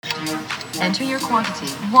Enter your quantity.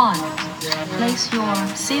 1. Place your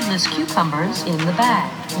seedless cucumbers in the bag.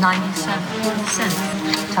 97 cents.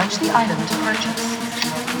 Touch the item to purchase.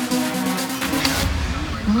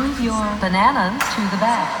 Move your bananas to the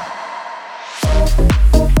bag.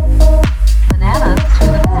 Bananas to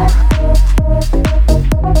the bag.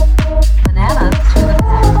 Bananas to the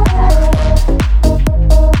bag.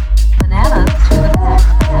 Bananas to the bag.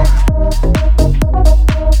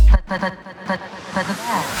 But the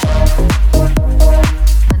bag.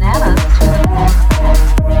 Bananas to the bag.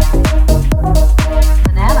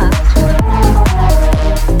 Bananas to the bag.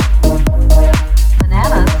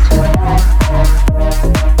 Bananas to the bag.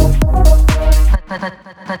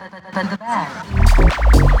 But the bag.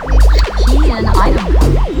 Key in item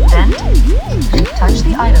code. Then touch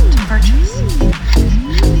the item to purchase.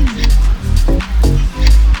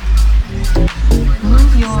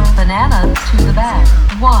 Move your bananas to the bag.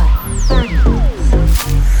 130.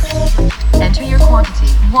 Enter your quantity.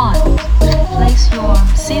 1. Place your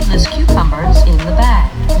seedless cucumbers in the bag.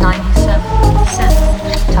 97 cents.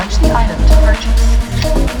 Touch the item to purchase.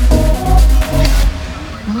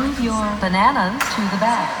 Move your bananas to the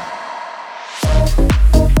bag.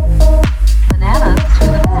 Bananas to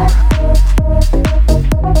the bag.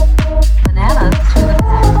 Bananas